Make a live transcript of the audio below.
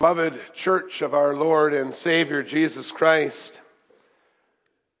Beloved church of our Lord and Savior Jesus Christ,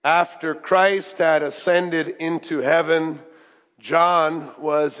 after Christ had ascended into heaven, John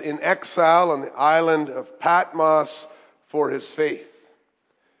was in exile on the island of Patmos for his faith.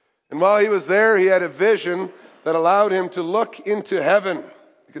 And while he was there, he had a vision that allowed him to look into heaven.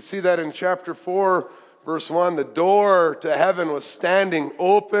 You can see that in chapter 4, verse 1. The door to heaven was standing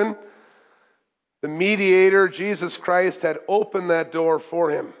open. The mediator, Jesus Christ, had opened that door for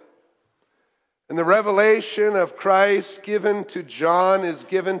him. And the revelation of Christ given to John is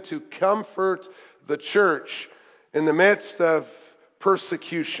given to comfort the church in the midst of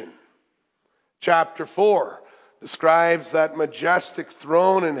persecution. Chapter 4 describes that majestic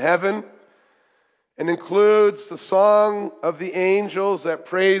throne in heaven and includes the song of the angels that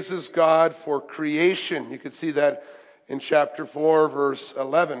praises God for creation. You can see that in chapter 4, verse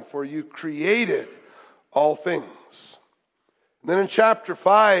 11. For you created all things. And then in chapter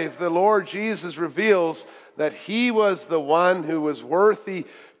 5, the Lord Jesus reveals that he was the one who was worthy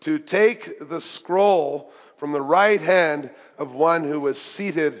to take the scroll from the right hand of one who was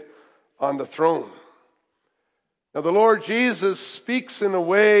seated on the throne. Now, the Lord Jesus speaks in a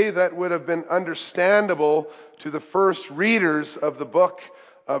way that would have been understandable to the first readers of the book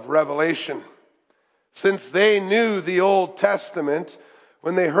of Revelation. Since they knew the Old Testament,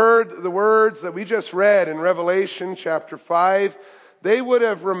 when they heard the words that we just read in Revelation chapter 5, they would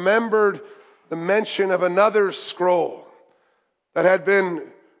have remembered the mention of another scroll that had been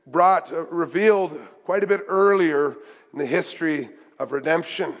revealed quite a bit earlier in the history of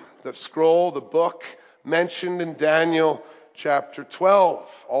redemption. The scroll, the book mentioned in Daniel chapter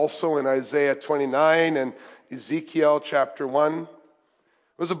 12, also in Isaiah 29 and Ezekiel chapter 1. It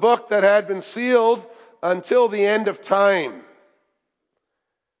was a book that had been sealed until the end of time,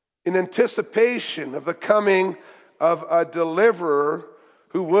 in anticipation of the coming of a deliverer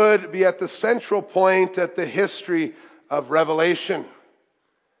who would be at the central point at the history of Revelation.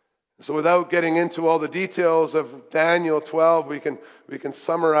 So without getting into all the details of Daniel 12, we can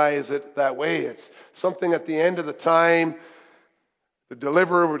summarize it that way. It's something at the end of the time. The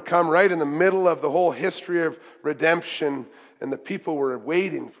deliverer would come right in the middle of the whole history of redemption, and the people were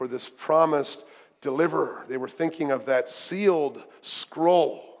waiting for this promised deliverer. They were thinking of that sealed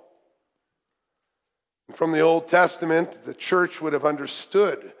scroll. And from the Old Testament, the church would have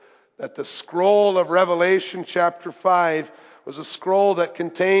understood that the scroll of Revelation chapter 5 was a scroll that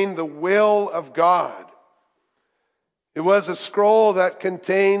contained the will of God. It was a scroll that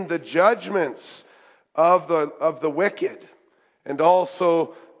contained the judgments of the wicked, and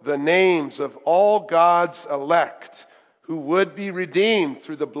also the names of all God's elect who would be redeemed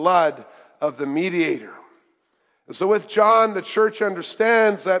through the blood of the mediator. And so with John, the church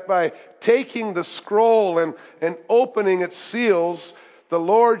understands that by taking the scroll and opening its seals, the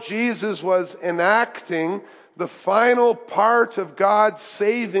Lord Jesus was enacting the final part of God's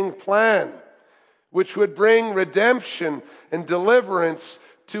saving plan, which would bring redemption and deliverance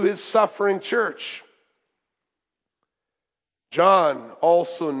to his suffering church. John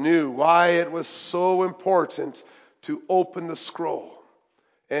also knew why it was so important to open the scroll,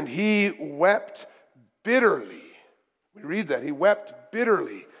 and he wept bitterly. We read that. He wept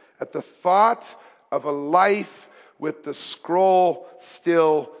bitterly at the thought of a life with the scroll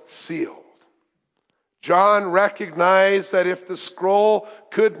still sealed. John recognized that if the scroll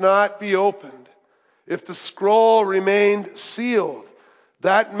could not be opened, if the scroll remained sealed,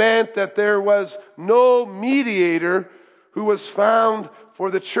 that meant that there was no mediator who was found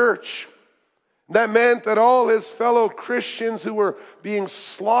for the church. That meant that all his fellow Christians who were being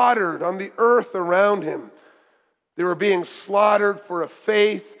slaughtered on the earth around him, they were being slaughtered for a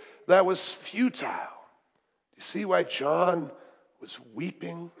faith that was futile. You see why John was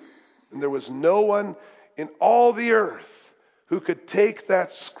weeping? And there was no one in all the earth who could take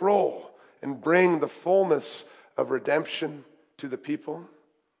that scroll and bring the fullness of redemption to the people.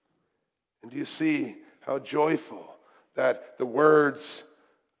 And do you see how joyful that the words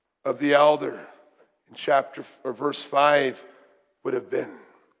of the elder in verse 5 would have been?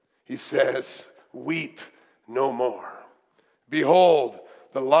 He says, "Weep no more. Behold,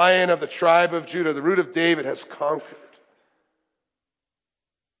 the Lion of the tribe of Judah, the Root of David, has conquered."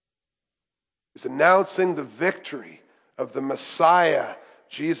 He's announcing the victory of the Messiah,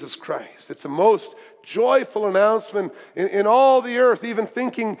 Jesus Christ. It's a most joyful announcement in all the earth, even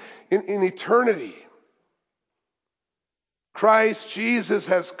thinking in eternity. Christ Jesus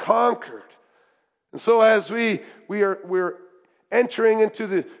has conquered. And so as we're entering into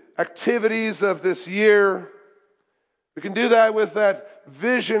the activities of this year, we can do that with that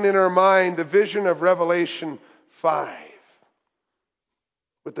vision in our mind, the vision of Revelation 5.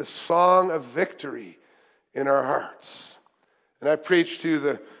 with the song of victory in our hearts. And I preach to you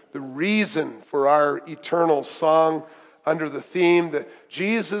the reason for our eternal song under the theme that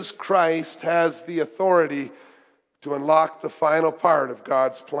Jesus Christ has the authority to unlock the final part of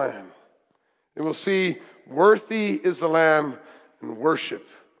God's plan. And we'll see, worthy is the Lamb, and worship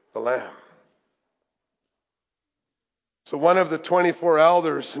the Lamb. So one of the 24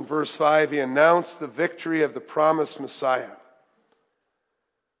 elders in verse 5, he announced the victory of the promised Messiah.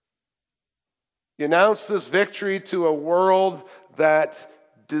 He announced this victory to a world that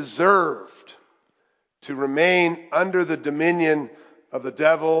deserved to remain under the dominion of the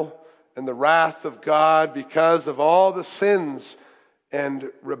devil and the wrath of God because of all the sins and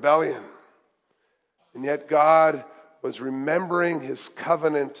rebellion. And yet God was remembering his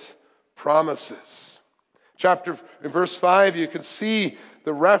covenant promises. In verse 5, you can see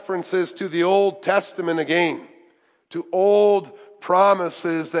the references to the Old Testament again, to old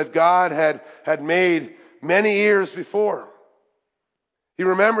promises that God had made many years before. He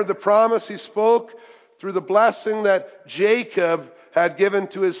remembered the promise he spoke through the blessing that Jacob had given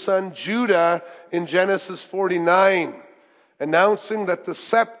to his son Judah in Genesis 49, announcing that the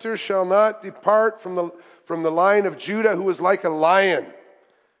scepter shall not depart from the line of Judah, who is like a lion.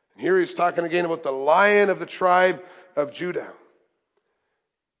 And here he's talking again about the Lion of the tribe of Judah.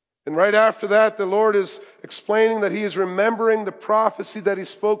 And right after that, the Lord is explaining that he is remembering the prophecy that he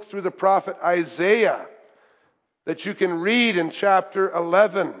spoke through the prophet Isaiah, that you can read in chapter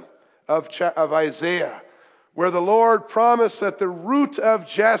 11 of Isaiah, where the Lord promised that the root of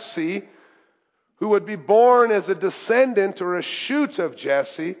Jesse, who would be born as a descendant or a shoot of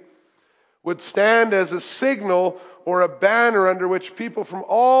Jesse, would stand as a signal or a banner under which people from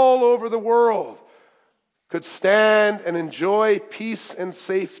all over the world could stand and enjoy peace and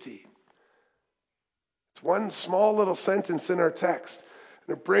safety. It's one small little sentence in our text,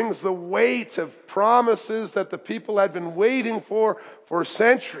 and it brings the weight of promises that the people had been waiting for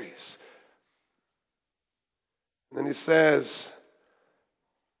centuries. And then he says,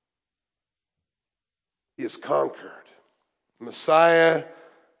 he has conquered. The Messiah,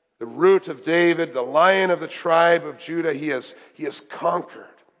 the root of David, the Lion of the tribe of Judah, he has conquered.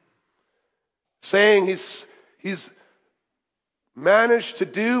 Saying he's managed to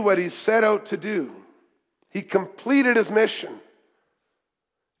do what he set out to do. He completed his mission.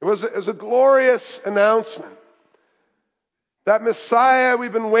 It was a glorious announcement. That Messiah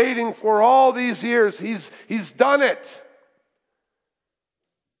we've been waiting for all these years, he's done it.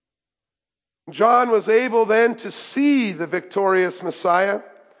 John was able then to see the victorious Messiah,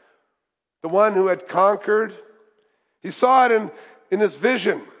 the one who had conquered. He saw it in his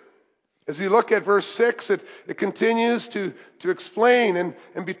vision. As you look at verse 6, it continues to explain,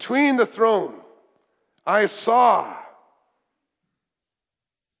 and between the throne, I saw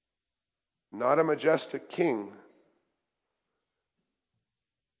not a majestic king,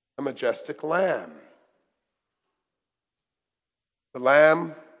 a majestic lamb. The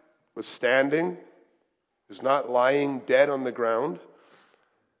lamb was standing, was not lying dead on the ground,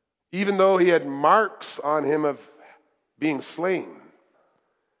 even though he had marks on him of being slain.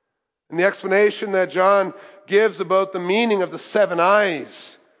 And the explanation that John gives about the meaning of the 7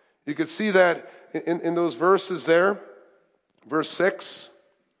 eyes, you could see that in those verses there. Verse 6.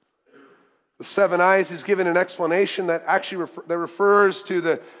 The 7 eyes, he's given an explanation that actually that refers to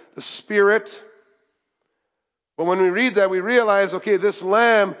the Spirit. But when we read that, we realize, okay, this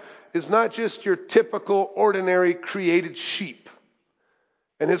lamb is not just your typical, ordinary, created sheep.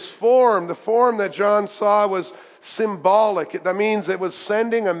 And his form, the form that John saw, was symbolic. That means it was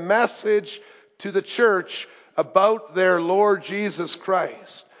sending a message to the church about their Lord Jesus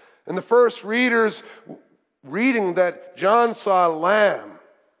Christ. And the first readers reading that John saw a lamb,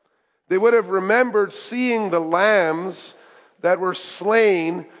 they would have remembered seeing the lambs that were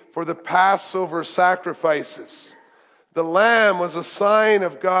slain for the Passover sacrifices. The lamb was a sign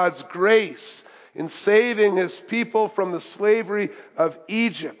of God's grace in saving his people from the slavery of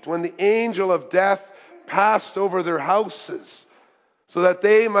Egypt when the angel of death passed over their houses so that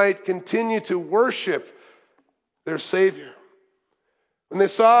they might continue to worship their Savior. When they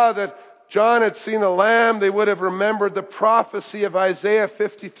saw that John had seen a lamb, they would have remembered the prophecy of Isaiah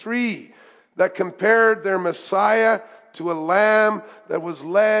 53 that compared their Messiah to a lamb that was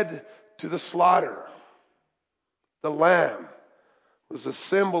led to the slaughter. The lamb was a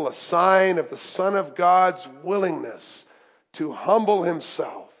symbol, a sign of the Son of God's willingness to humble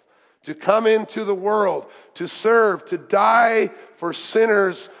himself, to come into the world, to serve, to die for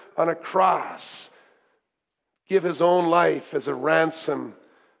sinners on a cross, give his own life as a ransom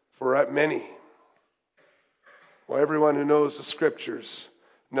for many. Well, everyone who knows the Scriptures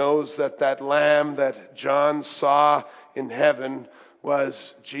knows that that lamb that John saw in heaven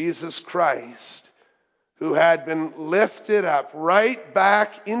was Jesus Christ, who had been lifted up right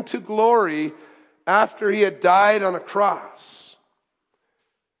back into glory after he had died on a cross.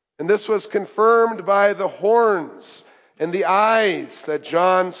 And this was confirmed by the horns and the eyes that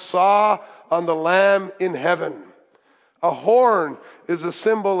John saw on the Lamb in heaven. A horn is a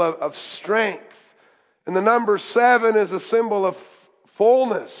symbol of strength, and the number 7 is a symbol of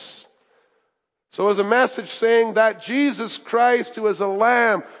fullness. So it was a message saying that Jesus Christ, who is a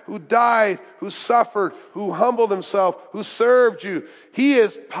lamb, who died, who suffered, who humbled himself, who served you, he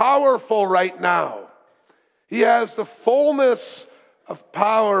is powerful right now. He has the fullness of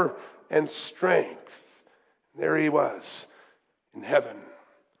power and strength. And there he was in heaven.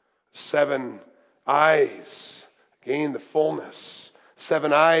 7 eyes, again the fullness.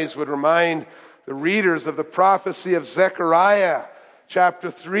 7 eyes would remind the readers of the prophecy of Zechariah,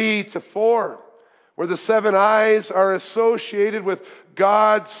 chapter 3 to 4. Where the 7 eyes are associated with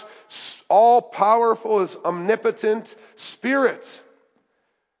God's all-powerful, his omnipotent spirit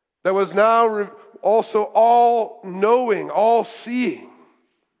that was now also all-knowing, all-seeing,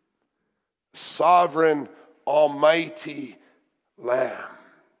 sovereign, almighty Lamb.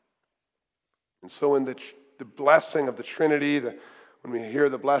 And so in the blessing of the Trinity, when we hear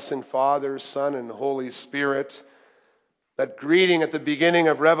the blessing Father, Son, and Holy Spirit, that greeting at the beginning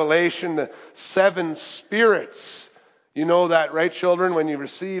of Revelation, the 7 spirits. You know that, right, children? When you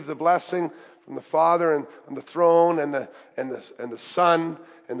receive the blessing from the Father and on the throne and the Son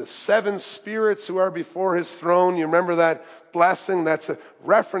and the 7 spirits who are before his throne. You remember that blessing? That's a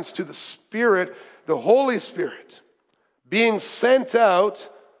reference to the Spirit, the Holy Spirit, being sent out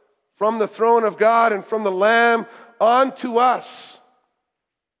from the throne of God and from the Lamb onto us.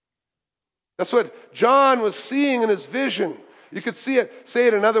 That's what John was seeing in his vision. You could say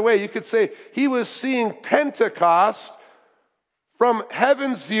it another way. You could say he was seeing Pentecost from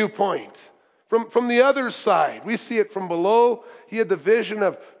heaven's viewpoint, from the other side. We see it from below. He had the vision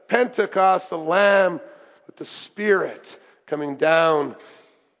of Pentecost, the Lamb with the Spirit coming down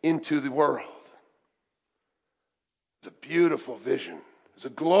into the world. It's a beautiful vision. It's a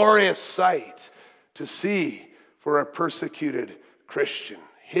glorious sight to see for a persecuted Christian.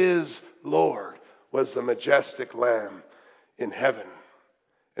 His Lord was the majestic Lamb in heaven.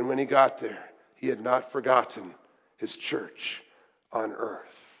 And when he got there, he had not forgotten his church on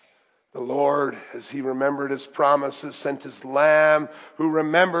earth. The Lord, as he remembered his promises, sent his Lamb, who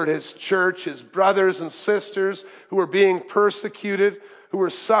remembered his church, his brothers and sisters who were being persecuted, who were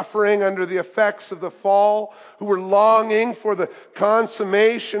suffering under the effects of the fall, who were longing for the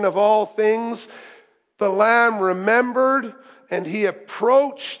consummation of all things. The Lamb remembered, and he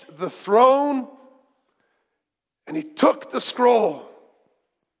approached the throne, and he took the scroll.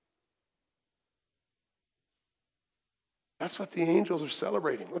 That's what the angels are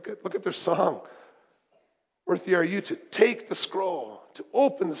celebrating. Look at their song. Worthy are you to take the scroll, to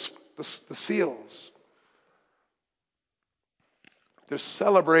open the seals. They're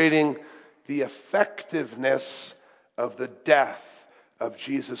celebrating the effectiveness of the death of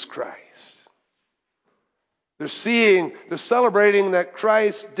Jesus Christ. They're celebrating that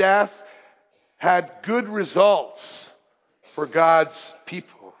Christ's death had good results for God's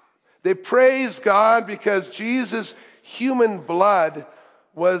people. They praise God because Jesus' human blood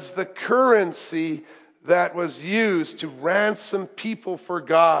was the currency that was used to ransom people for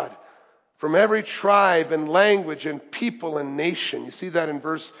God from every tribe and language and people and nation. You see that in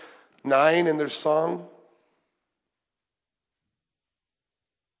verse 9 in their song?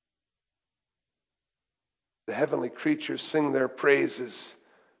 The heavenly creatures sing their praises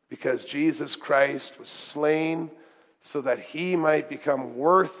because Jesus Christ was slain so that he might become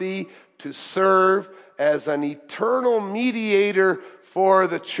worthy to serve as an eternal mediator for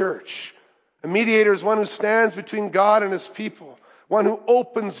the church. A mediator is one who stands between God and his people, one who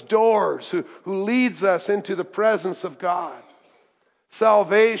opens doors, who leads us into the presence of God.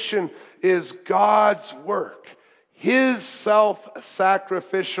 Salvation is God's work, his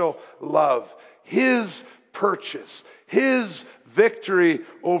self-sacrificial love, his purchase, his victory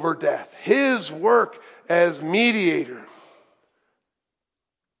over death, his work as mediator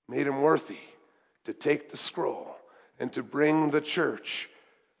made him worthy to take the scroll and to bring the church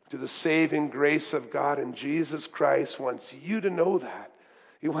to the saving grace of God. And Jesus Christ wants you to know that.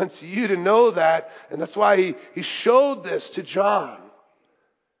 He wants you to know that, and that's why he showed this to John.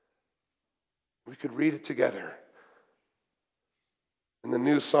 We could read it together. In the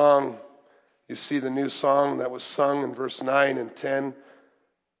new song, you see the new song that was sung in verse 9 and 10.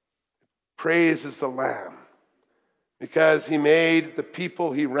 Praise is the Lamb. because he made the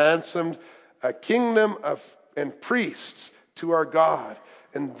people he ransomed a kingdom and priests to our God,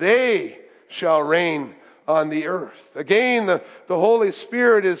 and they shall reign on the earth. Again, the Holy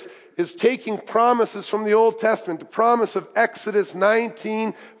Spirit is taking promises from the Old Testament, the promise of Exodus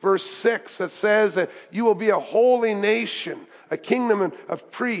 19, verse 6, that says that you will be a holy nation, a kingdom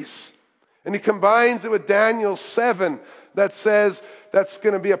of priests. And he combines it with Daniel 7, that says that's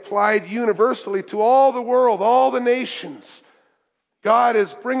going to be applied universally to all the world, all the nations. God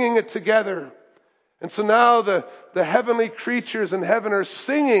is bringing it together. And so now the heavenly creatures in heaven are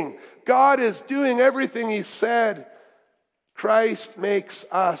singing. God is doing everything he said. Christ makes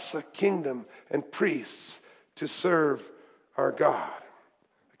us a kingdom and priests to serve our God.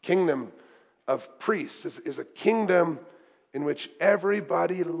 A kingdom of priests is a kingdom in which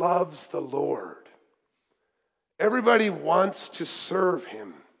everybody loves the Lord. Everybody wants to serve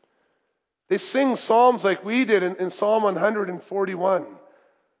him. They sing psalms like we did in Psalm 141,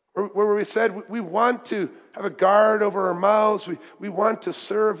 where we said we want to have a guard over our mouths. We want to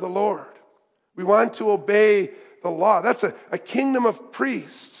serve the Lord. We want to obey the law. That's a kingdom of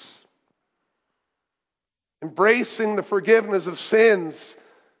priests. Embracing the forgiveness of sins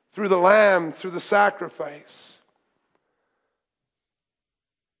through the Lamb, through the sacrifice.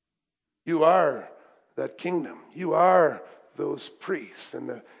 You are that kingdom. You are those priests. And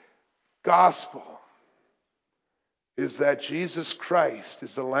the gospel is that Jesus Christ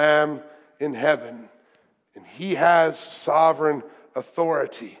is the Lamb in heaven, and he has sovereign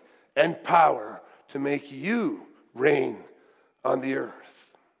authority and power to make you reign on the earth.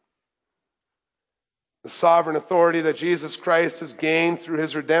 The sovereign authority that Jesus Christ has gained through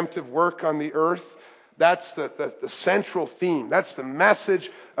his redemptive work on the earth, that's the central theme. That's the message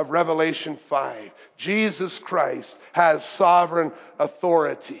of Revelation 5. Jesus Christ has sovereign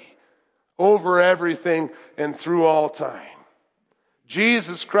authority over everything and through all time.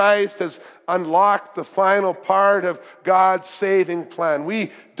 Jesus Christ has unlocked the final part of God's saving plan.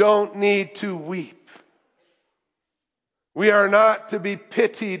 We don't need to weep. We are not to be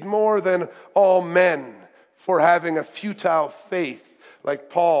pitied more than all men for having a futile faith, like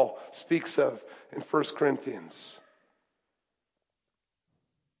Paul speaks of in 1 Corinthians.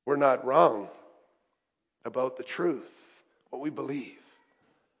 We're not wrong about the truth, what we believe.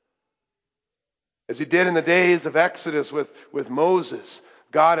 As he did in the days of Exodus with Moses,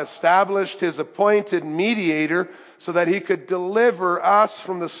 God established his appointed mediator so that he could deliver us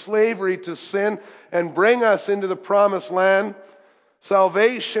from the slavery to sin and bring us into the promised land.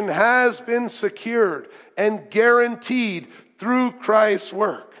 Salvation has been secured and guaranteed through Christ's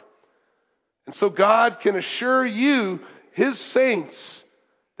work. And so God can assure you, his saints,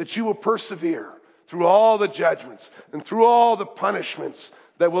 that you will persevere through all the judgments and through all the punishments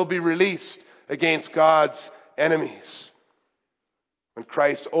that will be released against God's enemies. When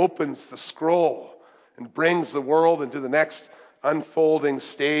Christ opens the scroll and brings the world into the next unfolding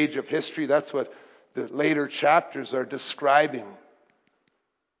stage of history, that's what the later chapters are describing.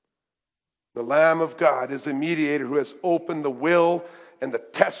 The Lamb of God is the mediator who has opened the will and the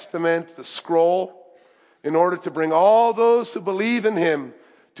testament, the scroll, in order to bring all those who believe in him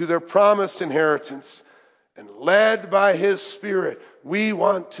to their promised inheritance. And led by his Spirit, we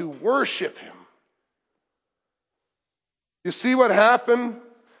want to worship him. You see what happened?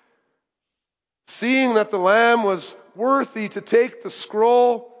 Seeing that the Lamb was worthy to take the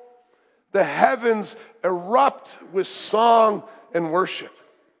scroll, the heavens erupt with song and worship.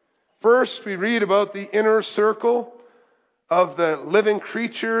 First, we read about the inner circle of the living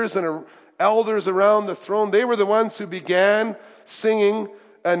creatures and elders around the throne. They were the ones who began singing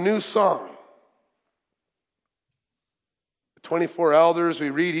a new song. The 24 elders,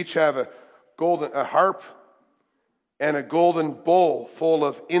 we read, each have a harp and a golden bowl full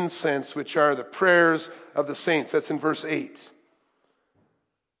of incense, which are the prayers of the saints. That's in verse 8.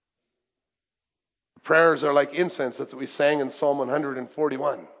 The prayers are like incense. That's what we sang in Psalm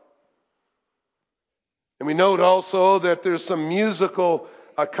 141. And we note also that there's some musical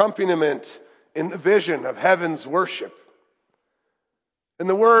accompaniment in the vision of heaven's worship. And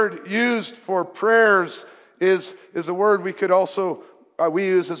the word used for prayers is a word we could also we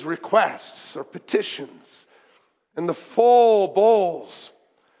use as requests or petitions. And the full bowls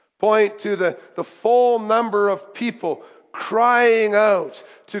point to the full number of people crying out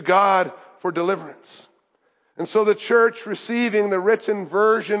to God for deliverance. And so the church receiving the written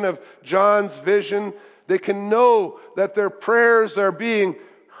version of John's vision, they can know that their prayers are being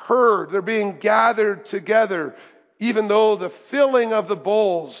heard. They're being gathered together, even though the filling of the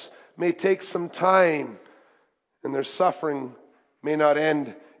bowls may take some time and their suffering may not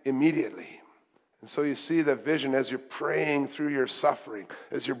end immediately. And so you see the vision as you're praying through your suffering,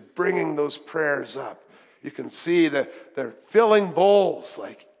 as you're bringing those prayers up. You can see that they're filling bowls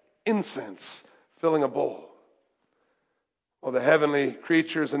like incense filling a bowl. Well, the heavenly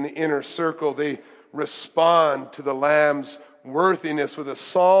creatures in the inner circle, they respond to the Lamb's worthiness with a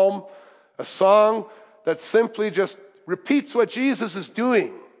psalm, a song that simply just repeats what Jesus is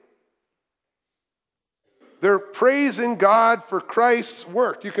doing. They're praising God for Christ's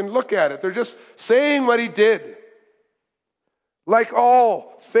work. You can look at it. They're just saying what he did. Like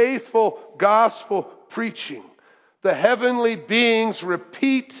all faithful gospel preaching, the heavenly beings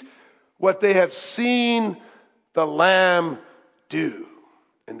repeat what they have seen the Lamb do.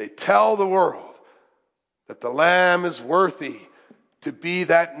 And they tell the world that the Lamb is worthy to be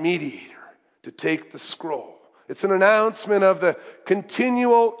that mediator, to take the scroll. It's an announcement of the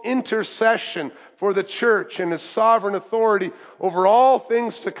continual intercession for the church and his sovereign authority over all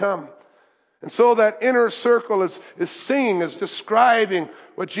things to come. And so that inner circle is singing, is describing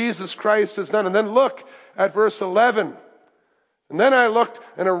what Jesus Christ has done. And then look at verse 11. And then I looked,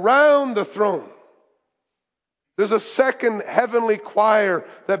 and around the throne, there's a second heavenly choir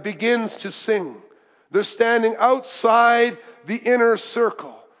that begins to sing. They're standing outside the inner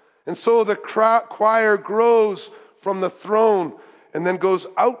circle. And so the choir grows from the throne and then goes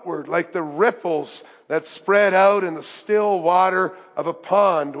outward like the ripples that spread out in the still water of a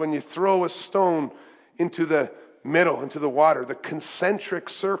pond when you throw a stone into the middle, into the water, the concentric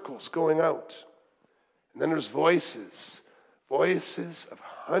circles going out. And then there's voices of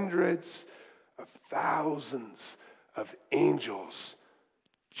hundreds of thousands of angels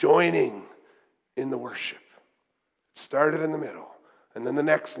joining in the worship. It started in the middle. And then the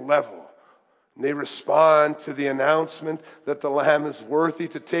next level. And they respond to the announcement that the Lamb is worthy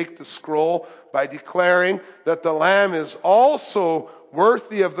to take the scroll by declaring that the Lamb is also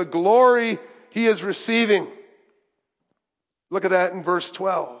worthy of the glory he is receiving. Look at that in verse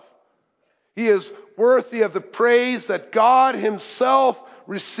 12. He is worthy of the praise that God himself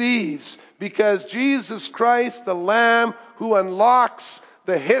receives because Jesus Christ, the Lamb who unlocks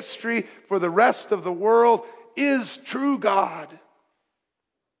the history for the rest of the world, is true God.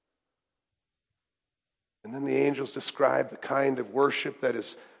 And then the angels describe the kind of worship that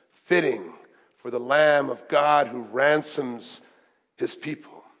is fitting for the Lamb of God who ransoms his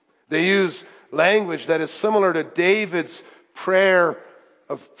people. They use language that is similar to David's prayer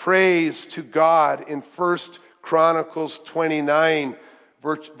of praise to God in 1 Chronicles 29,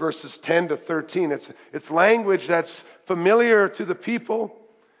 verses 10 to 13. It's language that's familiar to the people,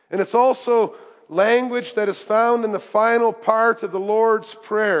 and it's also language that is found in the final part of the Lord's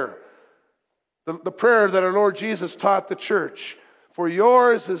Prayer. The prayer that our Lord Jesus taught the church. For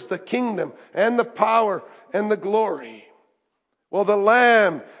yours is the kingdom and the power and the glory. Well, the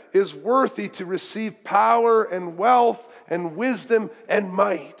Lamb is worthy to receive power and wealth and wisdom and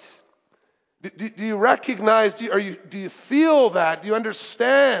might. Do you recognize, do you feel that? Do you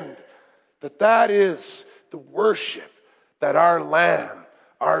understand that that is the worship that our Lamb,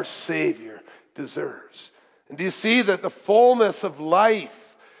 our Savior, deserves? And do you see that the fullness of life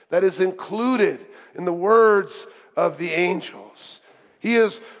that is included in the words of the angels? He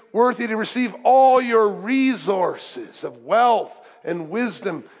is worthy to receive all your resources of wealth and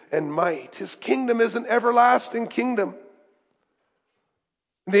wisdom and might. His kingdom is an everlasting kingdom.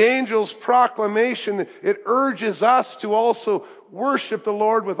 The angel's proclamation, it urges us to also worship the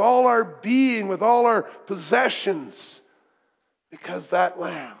Lord with all our being, with all our possessions, because that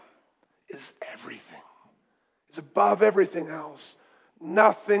Lamb is everything. He's above everything else.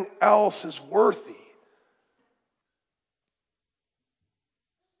 Nothing else is worthy.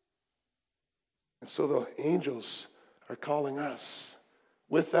 And so the angels are calling us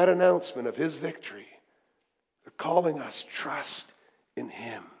with that announcement of his victory. They're calling us trust in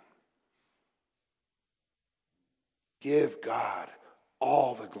him. Give God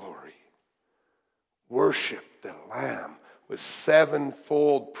all the glory. Worship the Lamb with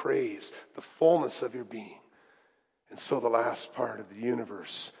sevenfold praise, the fullness of your being. And so the last part of the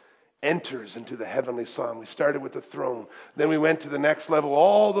universe enters into the heavenly song. We started with the throne. Then we went to the next level,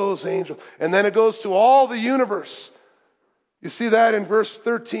 all those angels. And then it goes to all the universe. You see that in verse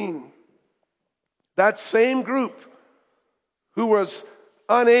 13. That same group who was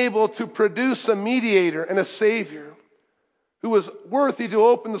unable to produce a mediator and a savior, who was worthy to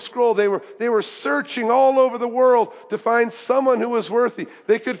open the scroll. They were searching all over the world to find someone who was worthy.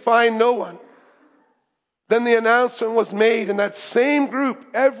 They could find no one. Then the announcement was made, and that same group,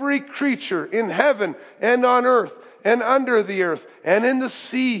 every creature in heaven and on earth and under the earth and in the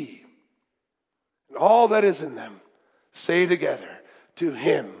sea, and all that is in them, say together, to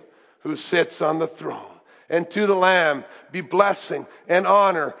him who sits on the throne. And to the Lamb be blessing and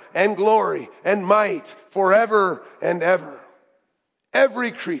honor and glory and might forever and ever.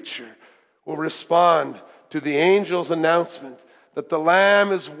 Every creature will respond to the angel's announcement that the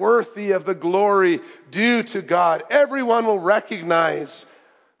Lamb is worthy of the glory due to God. Everyone will recognize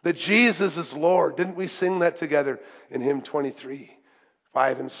that Jesus is Lord. Didn't we sing that together in hymn 23,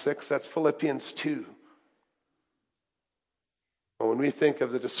 5 and 6? That's Philippians 2. When we think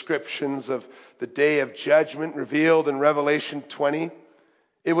of the descriptions of the day of judgment revealed in Revelation 20,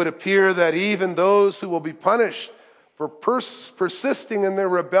 it would appear that even those who will be punished for persisting in their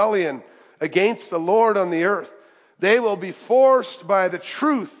rebellion against the Lord on the earth, they will be forced by the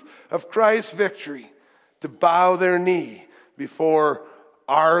truth of Christ's victory to bow their knee before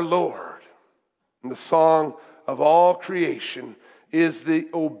our Lord. And the song of all creation is the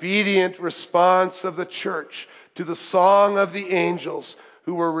obedient response of the church to the song of the angels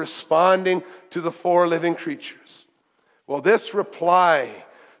who were responding to the four living creatures. Well, this reply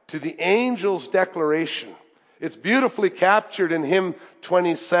to the angel's declaration, it's beautifully captured in hymn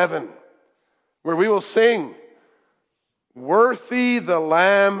 27, where we will sing, "Worthy the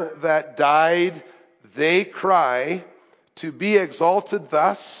Lamb that died, they cry, to be exalted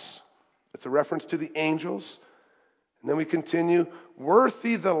thus." It's a reference to the angels. And then we continue,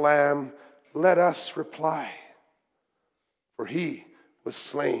 "Worthy the Lamb, let us reply. For he was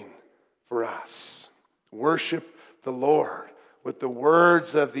slain for us." Worship the Lord with the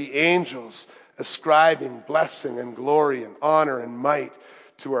words of the angels, ascribing blessing and glory and honor and might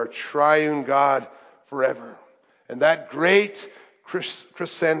to our triune God forever. And that great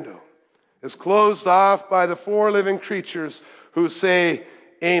crescendo is closed off by the four living creatures who say,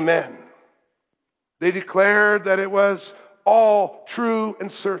 "Amen." They declared that it was all true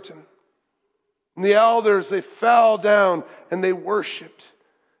and certain. And the elders, they fell down and they worshiped.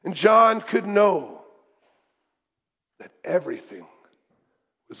 And John could know that everything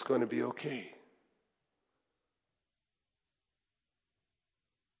was going to be okay.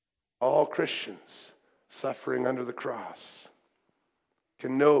 All Christians suffering under the cross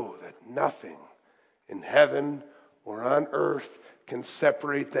can know that nothing in heaven or on earth can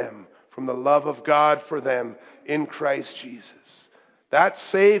separate them from the love of God for them in Christ Jesus. That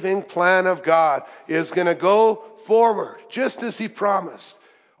saving plan of God is going to go forward just as he promised.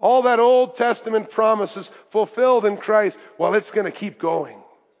 All that Old Testament promises fulfilled in Christ, well, it's going to keep going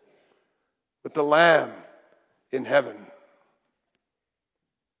with the Lamb in heaven.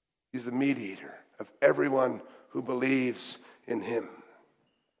 He's the mediator of everyone who believes in him.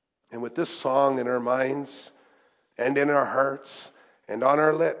 And with this song in our minds and in our hearts and on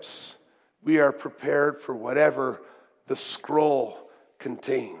our lips, we are prepared for whatever the scroll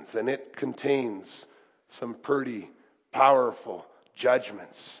contains. And it contains some pretty powerful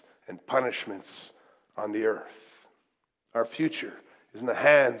judgments and punishments on the earth. Our future is in the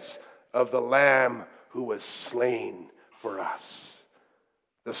hands of the Lamb who was slain for us.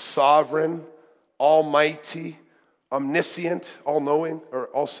 The sovereign, almighty, omniscient, all-knowing, or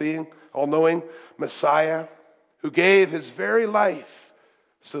all-seeing, all-knowing Messiah who gave his very life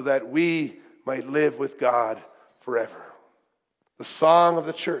so that we might live with God forever. The song of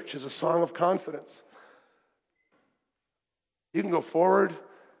the church is a song of confidence. You can go forward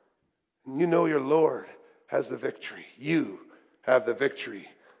and you know your Lord has the victory. You have the victory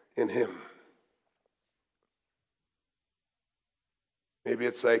in him. Maybe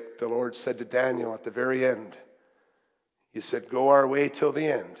it's like the Lord said to Daniel at the very end. He said, "Go our way till the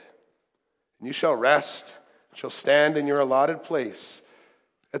end, and you shall rest, shall stand in your allotted place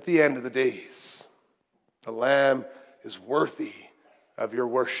at the end of the days." The Lamb is worthy of your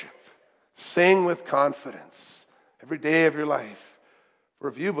worship. Sing with confidence every day of your life. For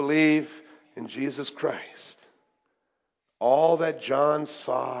if you believe in Jesus Christ, all that John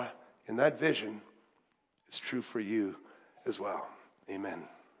saw in that vision is true for you as well. Amen.